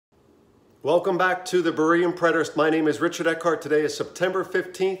Welcome back to the Berean Preterist. My name is Richard Eckhart. Today is September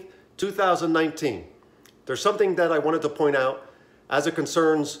 15th, 2019. There's something that I wanted to point out as it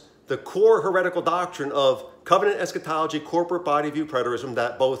concerns the core heretical doctrine of Covenant Eschatology, corporate body view preterism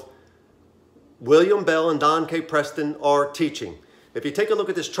that both William Bell and Don K. Preston are teaching. If you take a look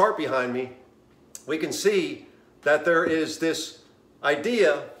at this chart behind me, we can see that there is this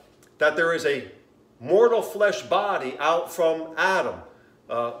idea that there is a mortal flesh body out from Adam.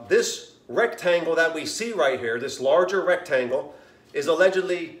 This rectangle that we see right here, this larger rectangle, is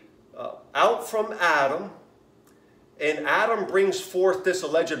allegedly out from Adam, and Adam brings forth this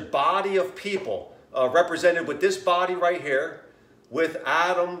alleged body of people represented with this body right here, with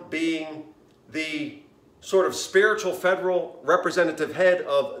Adam being the sort of spiritual federal representative head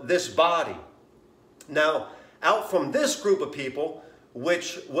of this body. Now, out from this group of people,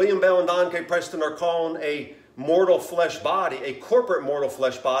 which William Bell and Don K. Preston are calling a mortal flesh body, a corporate mortal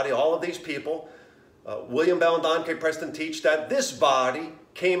flesh body, all of these people, William Bell and Don K. Preston teach that this body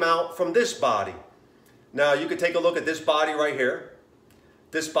came out from this body. Now, you could take a look at this body right here.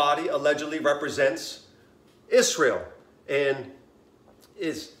 This body allegedly represents Israel, and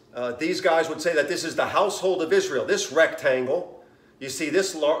these guys would say that this is the household of Israel. This rectangle, you see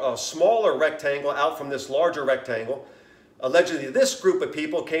this smaller rectangle out from this larger rectangle. Allegedly, this group of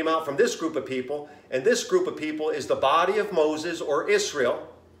people came out from this group of people, and this group of people is the body of Moses, or Israel.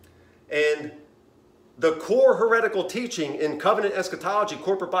 And the core heretical teaching in Covenant Eschatology,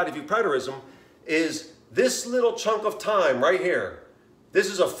 corporate body view preterism, is this little chunk of time right here.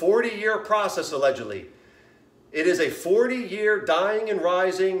 This is a 40-year process, allegedly. It is a 40-year dying and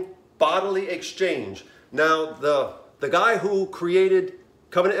rising bodily exchange. Now, the guy who created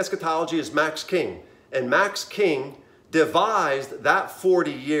Covenant Eschatology is Max King, and Max King devised that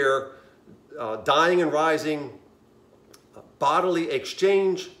 40-year dying and rising bodily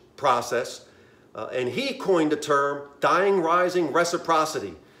exchange process, and he coined the term dying, rising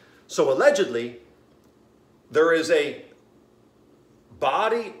reciprocity. So allegedly, there is a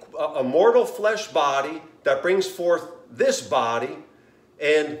body, a mortal flesh body that brings forth this body,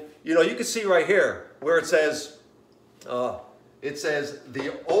 and you know, you can see right here where it says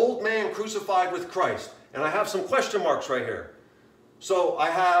the old man crucified with Christ. And I have some question marks right here. So I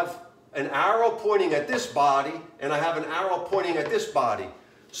have an arrow pointing at this body, and I have an arrow pointing at this body.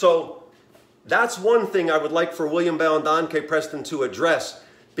 So that's one thing I would like for William Bell and Don K. Preston to address,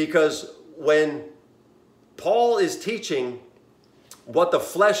 because when Paul is teaching what the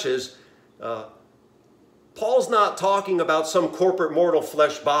flesh is, Paul's not talking about some corporate mortal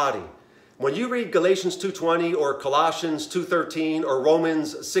flesh body. When you read Galatians 2:20 or Colossians 2:13 or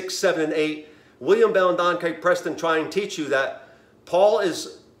Romans 6, 7, and 8, William Bell and Don K. Preston try and teach you that Paul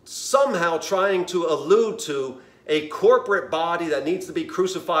is somehow trying to allude to a corporate body that needs to be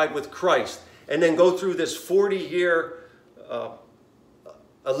crucified with Christ, and then go through this 40-year,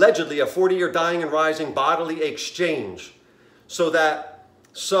 allegedly a 40-year dying and rising bodily exchange, so that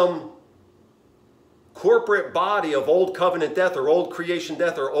some corporate body of old covenant death or old creation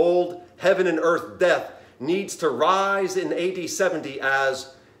death or old heaven and earth death needs to rise in AD 70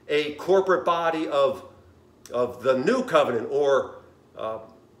 as a corporate body of the new covenant, or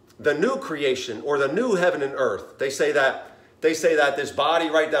the new creation, or the new heaven and earth. They say that this body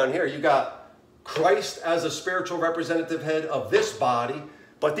right down here, you got Christ as a spiritual representative head of this body,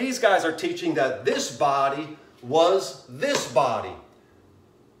 but these guys are teaching that this body was this body.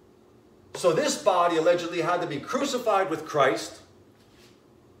 So this body allegedly had to be crucified with Christ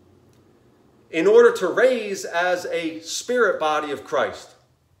in order to raise as a spirit body of Christ.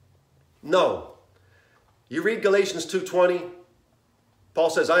 No. You read Galatians 2:20, Paul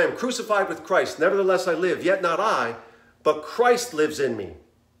says, I am crucified with Christ, nevertheless I live, yet not I, but Christ lives in me.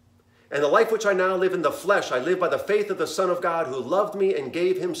 And the life which I now live in the flesh, I live by the faith of the Son of God, who loved me and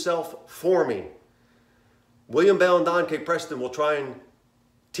gave himself for me. William Bell and Don K. Preston will try and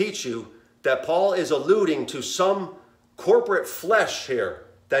teach you that Paul is alluding to some corporate flesh here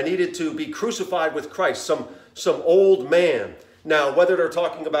that needed to be crucified with Christ, some old man. Now, whether they're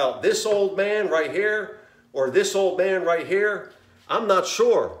talking about this old man right here or this old man right here, I'm not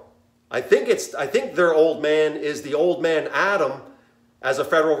sure. I think their old man is the old man Adam as a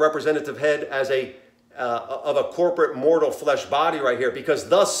federal representative head, as of a corporate mortal flesh body right here, because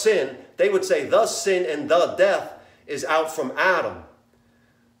the sin, they would say the sin and the death is out from Adam.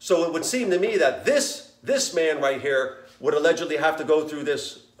 So it would seem to me that this man right here would allegedly have to go through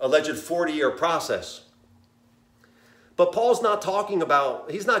this alleged 40-year process. But Paul's not talking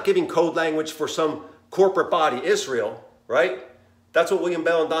about, he's not giving code language for some corporate body, Israel, right? That's what William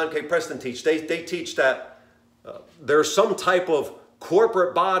Bell and Don K. Preston teach. They teach that there's some type of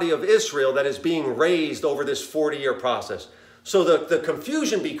corporate body of Israel that is being raised over this 40-year process. So the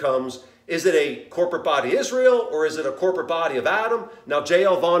confusion becomes, is it a corporate body Israel or is it a corporate body of Adam? Now,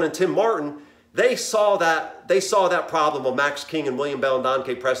 J.L. Vaughn and Tim Martin, they saw that problem of Max King and William Bell and Don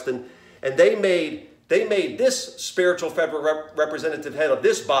K. Preston, and they made this spiritual federal representative head of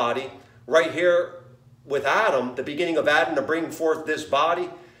this body right here with Adam, the beginning of Adam, to bring forth this body.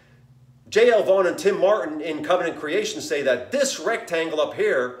 J.L. Vaughn and Tim Martin in Covenant Creation say that this rectangle up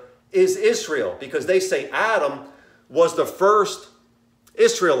here is Israel, because they say Adam was the first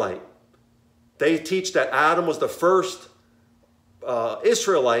Israelite. They teach that Adam was the first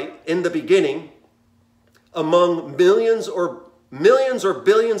Israelite in the beginning among millions or billions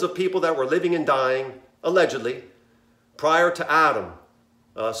of people that were living and dying, allegedly, prior to Adam.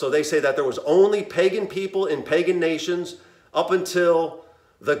 So they say that there was only pagan people in pagan nations up until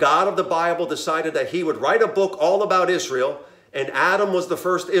the God of the Bible decided that he would write a book all about Israel, and Adam was the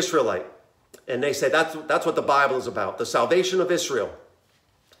first Israelite. And they say that's what the Bible is about, the salvation of Israel.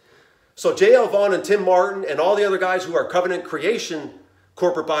 So J.L. Vaughn and Tim Martin and all the other guys who are Covenant Creation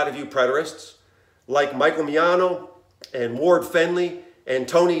corporate body view preterists, like Michael Miano and Ward Fenley and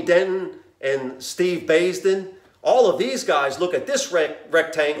Tony Denton and Steve Baisden, all of these guys look at this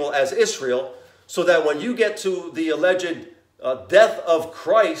rectangle as Israel, so that when you get to the alleged death of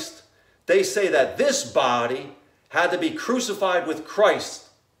Christ, they say that this body had to be crucified with Christ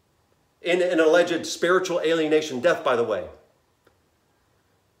in an alleged spiritual alienation death, by the way.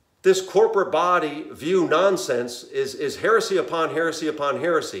 This corporate body view nonsense is heresy upon heresy upon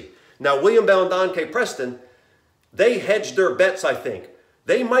heresy. Now, William Bell and Don K. Preston, they hedged their bets, I think.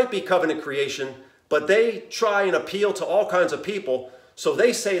 They might be covenant creation, but they try and appeal to all kinds of people. So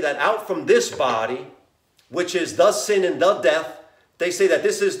they say that out from this body, which is the sin and the death, they say that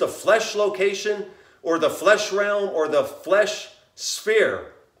this is the flesh location or the flesh realm or the flesh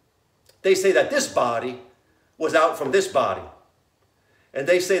sphere. They say that this body was out from this body. And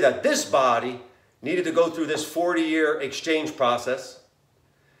they say that this body needed to go through this 40-year exchange process.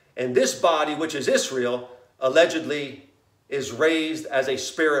 And this body, which is Israel, allegedly is raised as a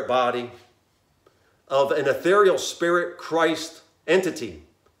spirit body of an ethereal spirit Christ entity.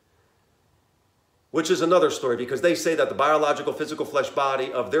 Which is another story, because they say that the biological physical flesh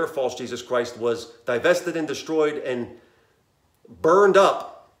body of their false Jesus Christ was divested and destroyed and burned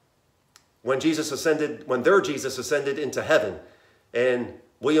up when their Jesus ascended into heaven. And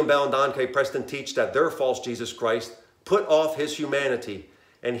William Bell and Don K. Preston teach that their false Jesus Christ put off his humanity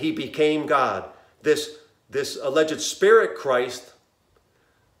and he became God. This alleged spirit Christ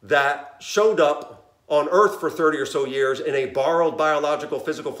that showed up on earth for 30 or so years in a borrowed biological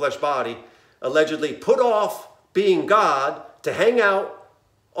physical flesh body, allegedly put off being God to hang out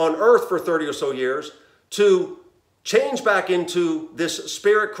on earth for 30 or so years, to change back into this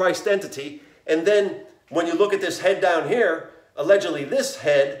spirit Christ entity. And then when you look at this head down here, allegedly this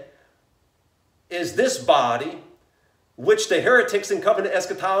head is this body, which the heretics in Covenant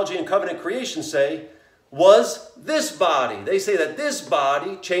Eschatology and Covenant Creation say was this body. They say that this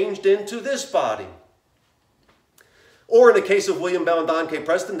body changed into this body. Or in the case of William Bell and Don K.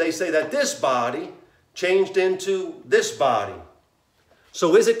 Preston, they say that this body changed into this body.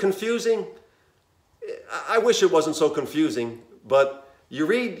 So is it confusing? I wish it wasn't so confusing, but you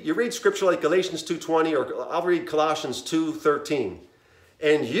read scripture like Galatians 2:20, or I'll read Colossians 2:13.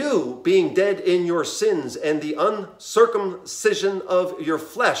 And you, being dead in your sins and the uncircumcision of your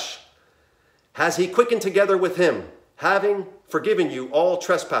flesh, has he quickened together with him, having forgiven you all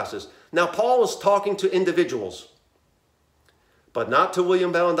trespasses. Now, Paul is talking to individuals, but not to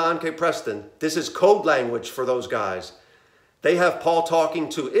William Bell and Don K. Preston. This is code language for those guys. They have Paul talking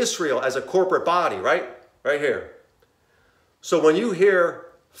to Israel as a corporate body, right? Right here. So when you hear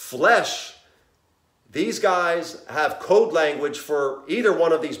flesh, these guys have code language for either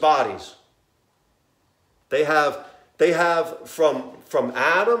one of these bodies. They have from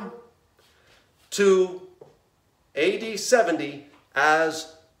Adam to AD 70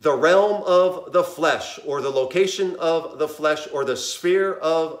 as the realm of the flesh, or the location of the flesh, or the sphere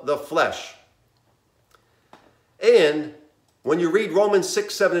of the flesh. And when you read Romans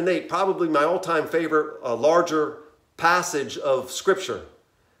 6, 7, and 8, probably my all-time favorite larger passage of Scripture.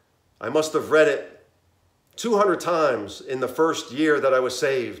 I must have read it 200 times in the first year that I was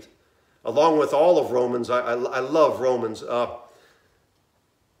saved, along with all of Romans. I love Romans.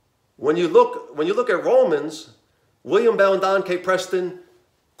 When you look at Romans, William Bell and Don K. Preston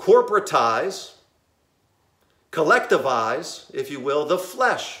corporatize, collectivize, if you will, the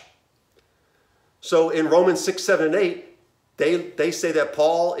flesh. So in Romans 6, 7, and 8, they say that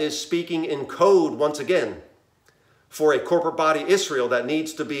Paul is speaking in code once again. for a corporate body Israel that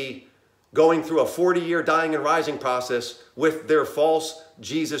needs to be going through a 40-year dying and rising process with their false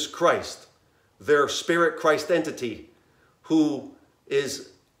Jesus Christ, their spirit Christ entity, who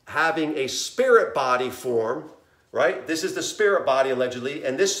is having a spirit body form, right? This is the spirit body allegedly,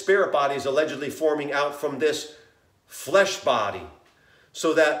 and this spirit body is allegedly forming out from this flesh body,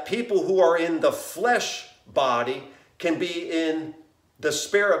 so that people who are in the flesh body can be in the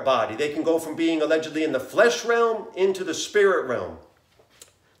spirit body. They can go from being allegedly in the flesh realm into the spirit realm.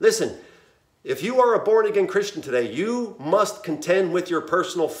 Listen, if you are a born-again Christian today, you must contend with your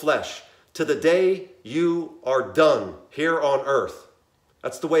personal flesh to the day you are done here on earth.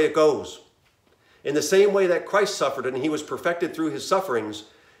 That's the way it goes. In the same way that Christ suffered and he was perfected through his sufferings,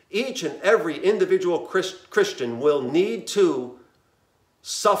 each and every individual Christian will need to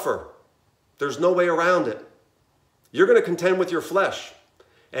suffer. There's no way around it. You're going to contend with your flesh,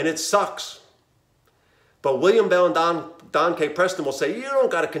 and it sucks. But William Bell and Don K. Preston will say, you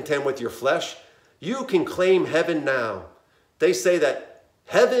don't got to contend with your flesh. You can claim heaven now. They say that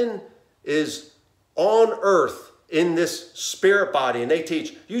heaven is on earth in this spirit body, and they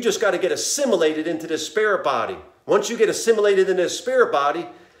teach you just got to get assimilated into this spirit body. Once you get assimilated in this spirit body,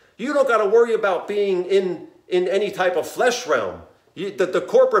 you don't got to worry about being in any type of flesh realm. The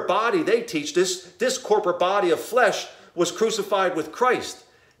corporate body, they teach this corporate body of flesh was crucified with Christ.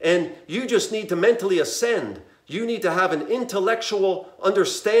 And you just need to mentally ascend. You need to have an intellectual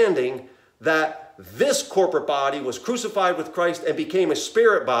understanding that this corporate body was crucified with Christ and became a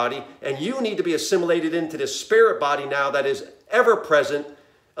spirit body. And you need to be assimilated into this spirit body now that is ever present,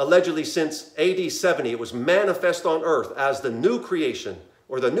 allegedly since AD 70. It was manifest on earth as the new creation,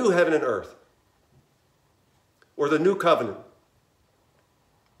 or the new heaven and earth, or the new covenant.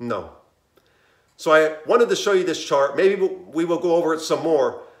 No. So I wanted to show you this chart. Maybe we will go over it some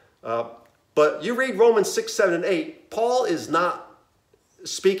more. But you read Romans 6, 7, and 8. Paul is not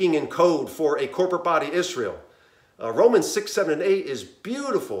speaking in code for a corporate body Israel. Romans 6, 7, and 8 is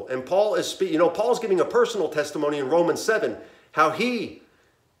beautiful. And Paul is Paul's giving a personal testimony in Romans 7, how he,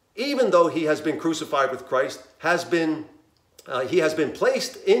 even though he has been crucified with Christ, he has been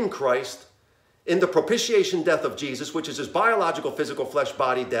placed in Christ in the propitiation death of Jesus, which is his biological, physical, flesh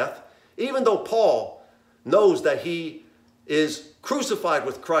body death. Even though Paul knows that he is crucified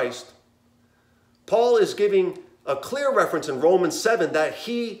with Christ, Paul is giving a clear reference in Romans 7 that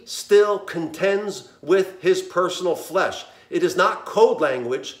he still contends with his personal flesh. It is not code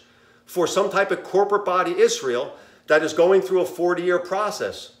language for some type of corporate body Israel that is going through a 40-year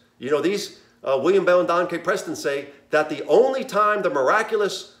process. William Bell and Don K. Preston say that the only time the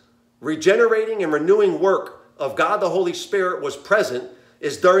miraculous regenerating and renewing work of God the Holy Spirit was present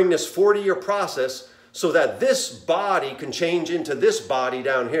is during this 40-year process, so that this body can change into this body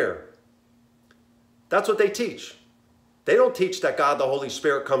down here. That's what they teach. They don't teach that God the Holy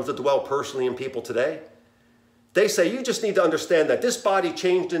Spirit comes to dwell personally in people today. They say you just need to understand that this body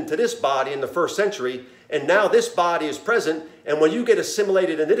changed into this body in the first century, and now this body is present, and when you get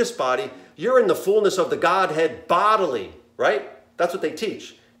assimilated into this body, you're in the fullness of the Godhead bodily, right? That's what they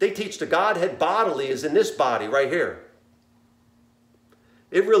teach. They teach the Godhead bodily is in this body right here.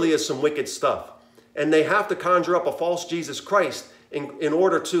 It really is some wicked stuff. And they have to conjure up a false Jesus Christ in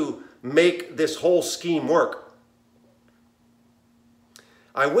order to make this whole scheme work.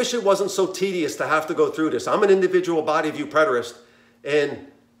 I wish it wasn't so tedious to have to go through this. I'm an individual body view preterist, and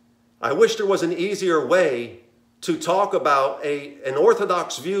I wish there was an easier way to talk about an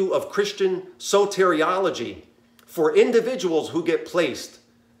orthodox view of Christian soteriology for individuals who get placed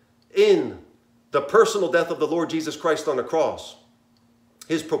in the personal death of the Lord Jesus Christ on the cross.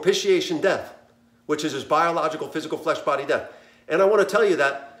 His propitiation death, which is his biological, physical, flesh body death. And I want to tell you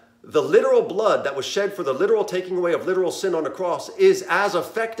that the literal blood that was shed for the literal taking away of literal sin on the cross is as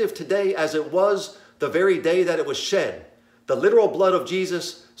effective today as it was the very day that it was shed. The literal blood of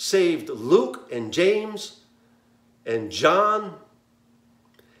Jesus saved Luke and James and John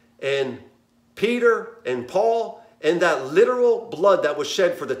and Peter and Paul. And that literal blood that was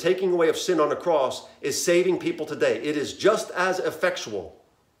shed for the taking away of sin on the cross is saving people today. It is just as effectual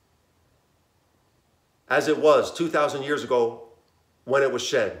as it was 2,000 years ago when it was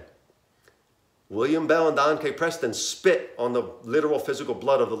shed. William Bell and Don K. Preston spit on the literal physical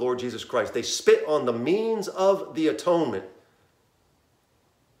blood of the Lord Jesus Christ. They spit on the means of the atonement.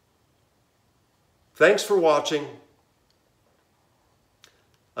 Thanks for watching.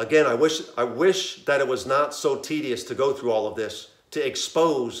 Again, I wish that it was not so tedious to go through all of this, to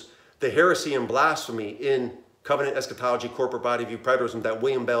expose the heresy and blasphemy in Covenant Eschatology, Corporate Body View Preterism that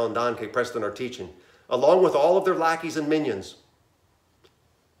William Bell and Don K. Preston are teaching, along with all of their lackeys and minions.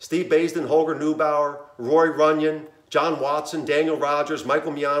 Steve Baisden, Holger Neubauer, Roy Runyon, John Watson, Daniel Rogers,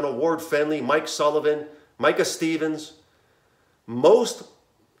 Michael Miano, Ward Fenley, Mike Sullivan, Micah Stevens. Most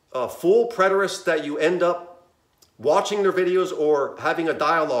full preterists that you end up watching their videos or having a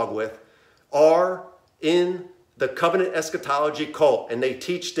dialogue with are in the Covenant Eschatology cult, and they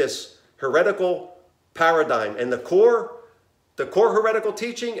teach this heretical paradigm. And the core heretical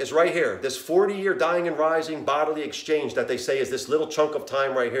teaching is right here, this 40-year dying and rising bodily exchange that they say is this little chunk of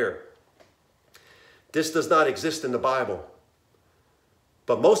time right here. This does not exist in the Bible.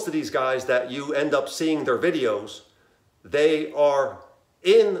 But most of these guys that you end up seeing their videos, they are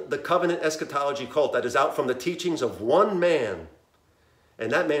in the Covenant Eschatology cult that is out from the teachings of one man. And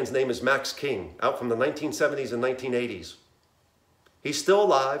that man's name is Max King, out from the 1970s and 1980s. He's still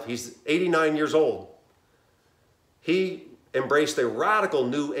alive. He's 89 years old. He embraced a radical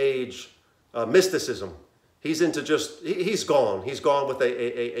New Age mysticism. He's into just, he's gone. He's gone with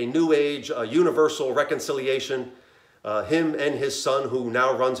a New Age universal reconciliation. Him and his son, who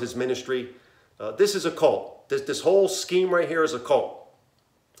now runs his ministry. This is a cult. This whole scheme right here is a cult.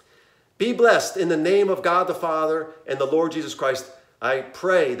 Be blessed in the name of God the Father and the Lord Jesus Christ. I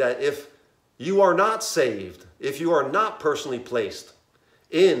pray that if you are not saved, if you are not personally placed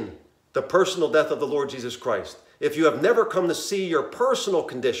in the personal death of the Lord Jesus Christ, if you have never come to see your personal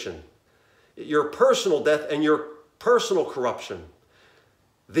condition, your personal death and your personal corruption,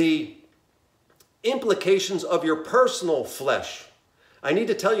 the implications of your personal flesh, I need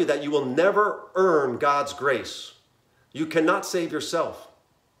to tell you that you will never earn God's grace. You cannot save yourself.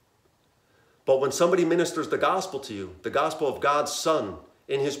 But when somebody ministers the gospel to you, the gospel of God's Son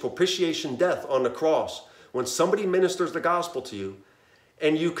in his propitiation death on the cross, when somebody ministers the gospel to you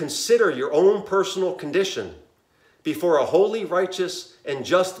and you consider your own personal condition before a holy, righteous, and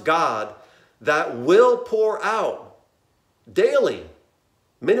just God that will pour out daily,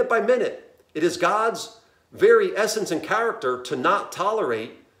 minute by minute, it is God's very essence and character to not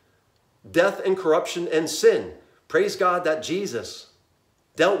tolerate death and corruption and sin. Praise God that Jesus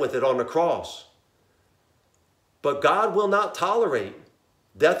dealt with it on the cross. But God will not tolerate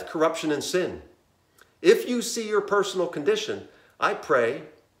death, corruption, and sin. If you see your personal condition, I pray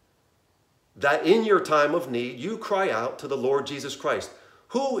that in your time of need, you cry out to the Lord Jesus Christ,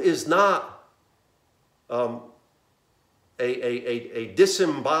 who is not a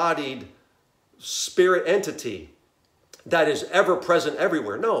disembodied spirit entity that is ever present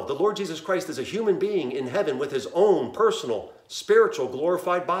everywhere. No, the Lord Jesus Christ is a human being in heaven with his own personal, spiritual,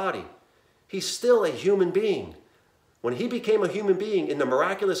 glorified body. He's still a human being. When he became a human being in the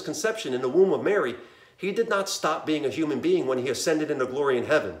miraculous conception in the womb of Mary, he did not stop being a human being when he ascended into glory in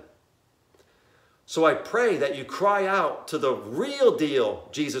heaven. So I pray that you cry out to the real deal,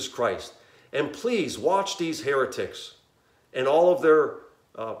 Jesus Christ. And please watch these heretics and all of their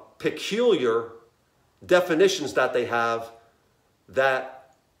peculiar definitions that they have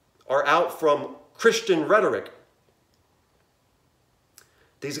that are out from Christian rhetoric.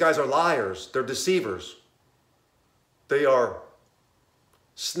 These guys are liars. They're deceivers. They are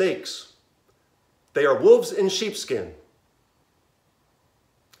snakes. They are wolves in sheepskin.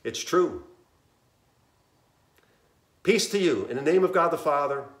 It's true. Peace to you in the name of God the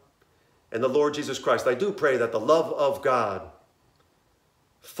Father and the Lord Jesus Christ. I do pray that the love of God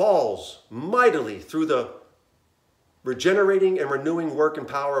falls mightily through the regenerating and renewing work and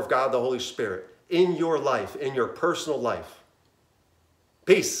power of God the Holy Spirit in your life, in your personal life.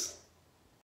 Peace.